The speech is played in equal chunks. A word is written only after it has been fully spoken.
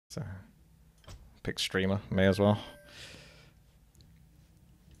So, pick streamer, may as well.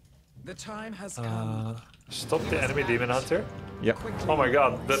 The time has come. Stop the enemy demon hunter. Yep. Oh my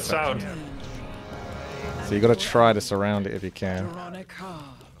god, that sound. So you got to try to surround it if you can.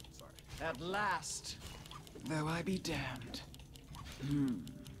 At last, though I be damned.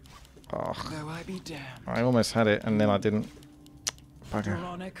 Oh, Though I be damned. I almost had it and then I didn't. Bugger.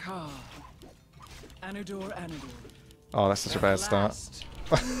 Oh, that's such a bad start.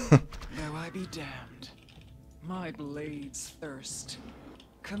 Though I be damned, my blades thirst.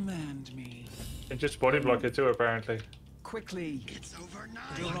 Command me. And just body block it too, apparently. Quickly. It's over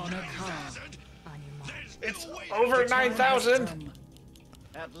 9,000. It's over 9,000.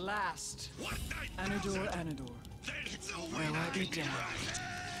 At last. Anador. Though I be damned.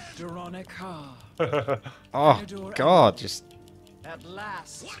 Duronica. Oh god, just. At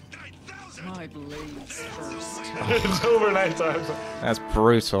last. My blades thirst. It's over 9,000. That's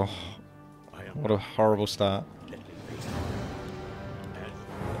brutal. What a horrible start.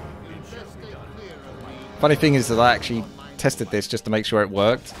 Funny thing is that I actually tested this just to make sure it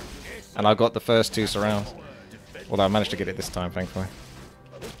worked, and I got the first 2 surrounds. Although I managed to get it this time, thankfully.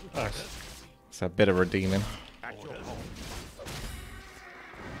 Nice. It's a bit of redeeming.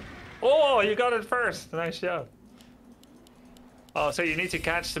 Oh, you got it first. Nice job. Oh, so you need to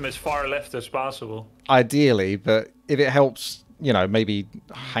catch them as far left as possible. Ideally, but if it helps, you know, maybe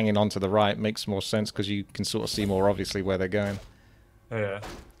hanging on to the right makes more sense because you can sort of see more obviously where they're going. Yeah.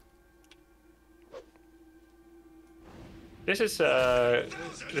 This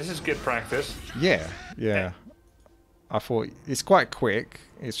is good practice. Yeah, yeah. I thought it's quite quick.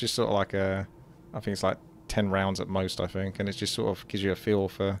 It's just sort of like I think it's like 10 rounds at most, I think, and it just sort of gives you a feel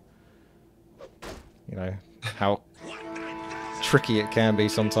for, you know, how tricky it can be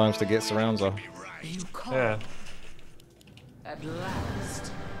sometimes to get surrounds off. Yeah. At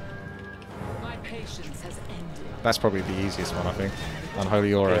last. My patience has ended. That's probably the easiest one, I think.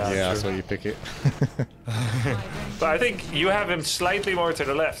 Unholy Aura, yeah, I saw you pick it. But I think you have him slightly more to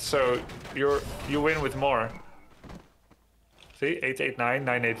the left, so you win with more. See, 889,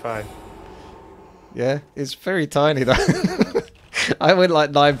 985. Yeah, it's very tiny though. I went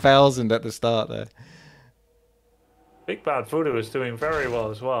like 9,000 at the start there. Big Bad Voodoo is doing very well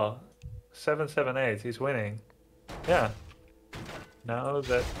as well. 778, he's winning. Yeah. Now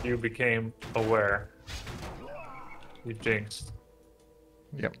that you became aware, you jinxed.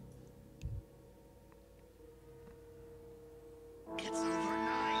 Yep. It's over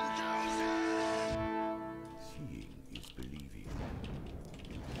 9,000. Seeing is believing.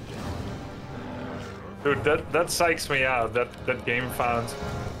 Dude, that psychs me out, that game found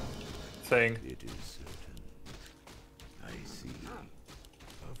thing. It is certain. I see.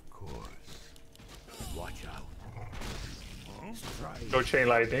 Of course. Watch out. Go chain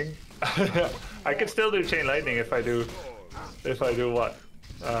lightning. I can still do chain lightning if I do what?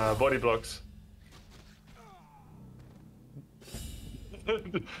 Body blocks.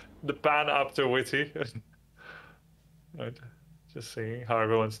 The pan up to Witty. Right. Just seeing how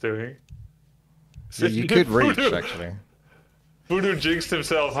everyone's doing. Yeah, you could reach, Voodoo. actually. Voodoo jinxed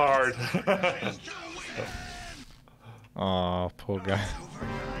himself hard. Oh, poor guy.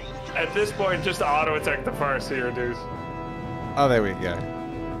 At this point, just auto attack the Farseer, dude. Oh, there we go.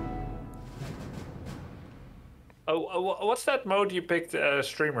 Oh, what's that mode you picked,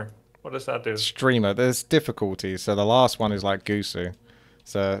 streamer? What does that do? Streamer, there's difficulties. So the last one is like Gusu.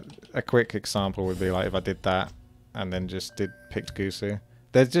 So a quick example would be like if I did that and then just picked Gusu.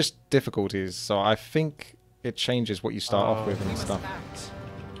 There's just difficulties, so I think it changes what you start off with and stuff.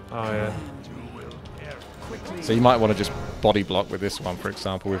 Oh yeah. So you might want to just body block with this one, for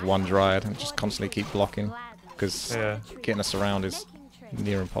example, with one Dryad and just constantly keep blocking, because getting us around is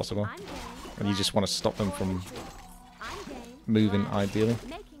near impossible, and you just want to stop them from moving, ideally.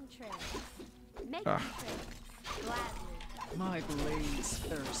 Ah. My blades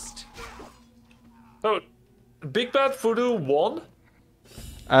thirst. So, Big Bad Voodoo won?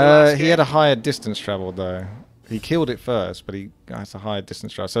 He had a higher distance travel though. He killed it first, but he has a higher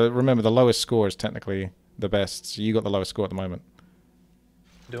distance travel. So remember, the lowest score is technically the best. So you got the lowest score at the moment.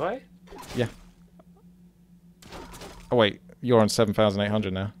 Do I? Yeah. Oh wait, you're on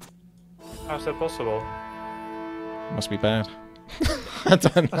 7,800 now. How's that possible? Must be bad. I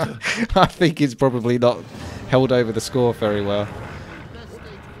don't know. I think he's probably not held over the score very well.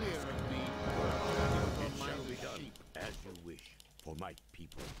 As you wish, for my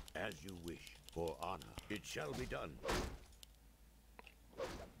people, as you wish, for honor. It shall be done.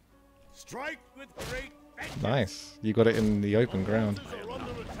 Strike with great Nice. You got it in the open ground.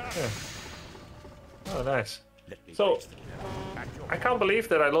 Yeah. Oh, nice. Let me So, face them. At your I can't believe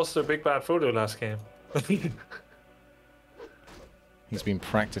that I lost to Big Bad Voodoo last game. He's been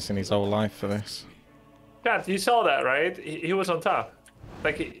practicing his whole life for this. Chad, you saw that, right? He was on top.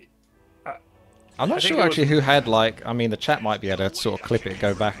 Like, I'm not I think sure it actually was- who had like. I mean, the chat might be able to sort of clip it,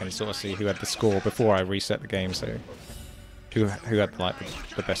 go back, and sort of see who had the score before I reset the game. So, who had like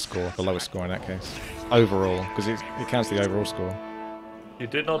the best score, the lowest score in that case, overall, because it counts the overall score. you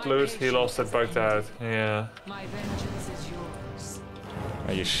did not lose, he lost it bugged out. Yeah. My vengeance is yours.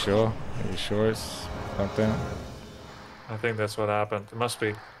 Are you sure? Are you sure it's bugged out? I think that's what happened. It must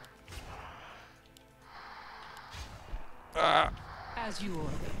be. As you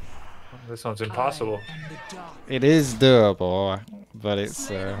order. This one's impossible. I am the dark. It is doable, but it's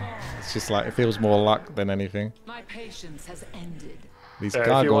just like it feels more luck than anything. My patience has ended. These Yeah,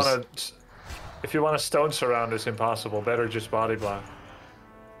 gargoyles. if you want to stone surround, it's impossible. Better just body block.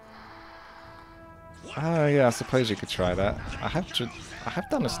 Oh yeah, I suppose you could try that. I have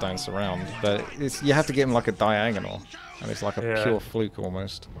done a stone surround, but you have to get him like a diagonal, and it's like a Yeah. pure fluke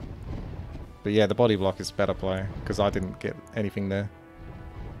almost. But yeah, the body block is better play because I didn't get anything there.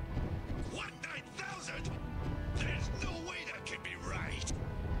 1,000! There's no way that can be right.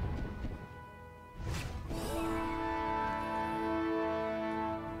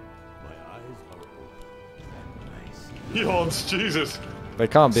 My eyes are open. I see. Yawns, Jesus. They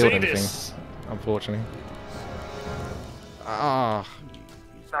can't build See anything, this? unfortunately. Ah,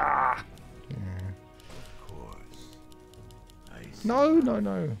 Ah. Of course. I see. no. Do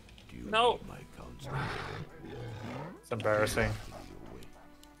you No. need my counsel? It's embarrassing.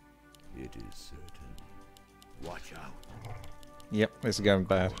 It is certain. Watch out. Yep, this is going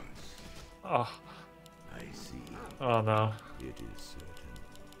bad. Oh, I see. oh no. It is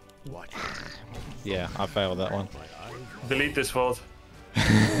certain. Watch out. Yeah, I failed that one. Delete this vault.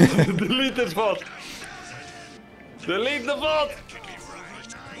 Delete this vault. Delete the vault.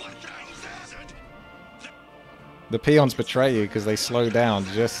 The peons betray you because they slow down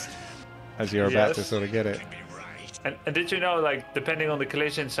just as you're about to Yes. sort of get it. And did you know, like, depending on the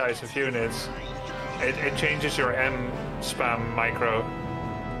collision size of units, it changes your M spam micro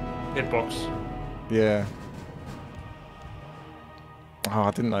hitbox. Yeah. Oh,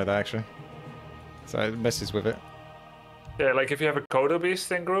 I didn't know that actually. So it messes with it. Yeah, like if you have a Kodo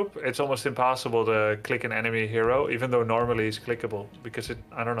Beast in group, it's almost impossible to click an enemy hero, even though normally it's clickable. Because it,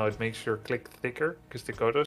 I don't know, it makes your click thicker, because the Kodo